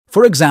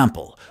For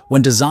example,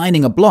 when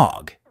designing a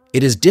blog,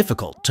 it is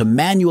difficult to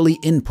manually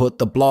input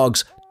the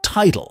blog's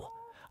title,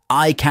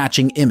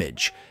 eye-catching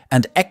image,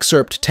 and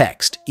excerpt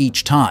text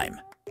each time.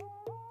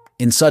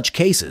 In such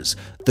cases,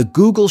 the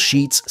Google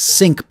Sheets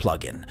Sync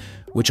plugin,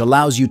 which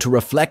allows you to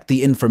reflect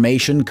the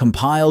information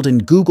compiled in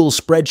Google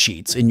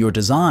Spreadsheets in your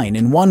design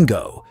in one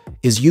go,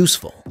 is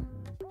useful.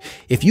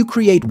 If you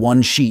create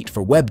one sheet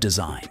for web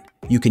design,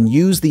 you can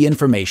use the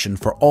information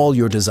for all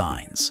your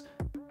designs.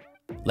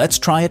 Let's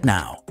try it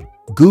now.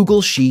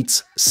 Google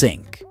Sheets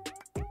Sync.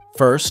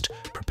 First,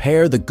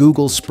 prepare the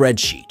Google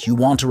Spreadsheet you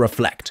want to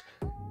reflect.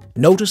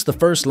 Notice the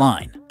first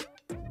line.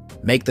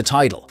 Make the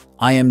title,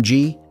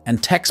 IMG,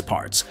 and text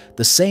parts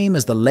the same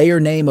as the layer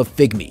name of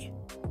Figma.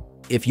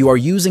 If you are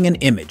using an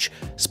image,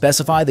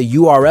 specify the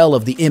URL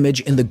of the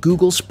image in the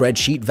Google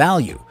Spreadsheet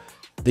value.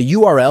 The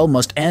URL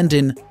must end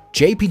in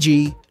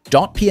JPG,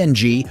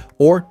 .png,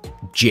 or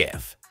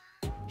GIF.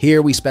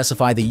 Here we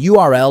specify the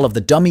URL of the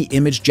dummy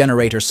image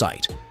generator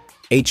site,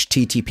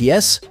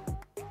 https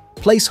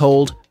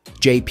placehold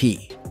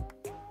jp.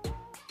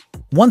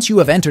 Once you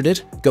have entered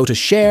it, go to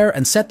Share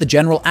and set the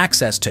general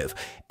access to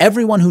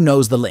everyone who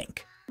knows the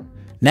link.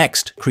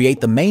 Next,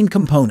 create the main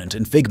component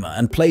in Figma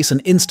and place an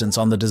instance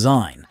on the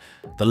design.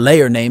 The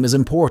layer name is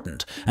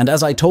important, and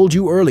as I told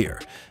you earlier,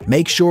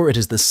 make sure it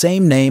is the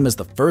same name as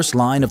the first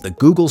line of the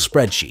Google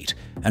Spreadsheet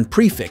and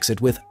prefix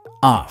it with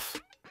AF.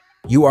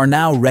 You are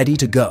now ready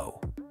to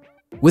go.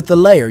 With the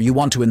layer you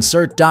want to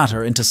insert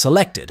data into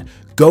selected,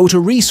 go to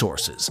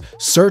Resources,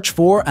 search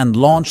for and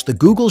launch the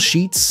Google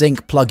Sheets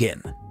Sync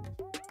plugin.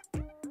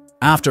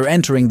 After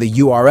entering the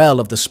URL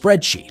of the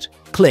spreadsheet,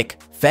 click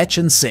Fetch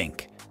and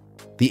Sync.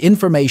 The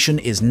information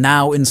is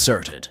now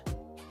inserted.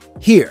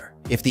 Here,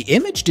 if the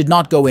image did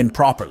not go in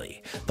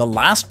properly, the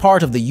last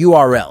part of the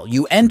URL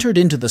you entered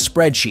into the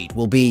spreadsheet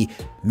will be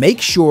make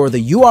sure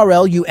the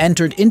URL you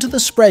entered into the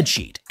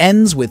spreadsheet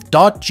ends with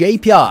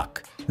 .jpg,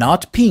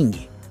 not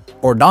 .png,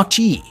 or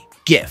 .g,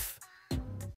 GIF.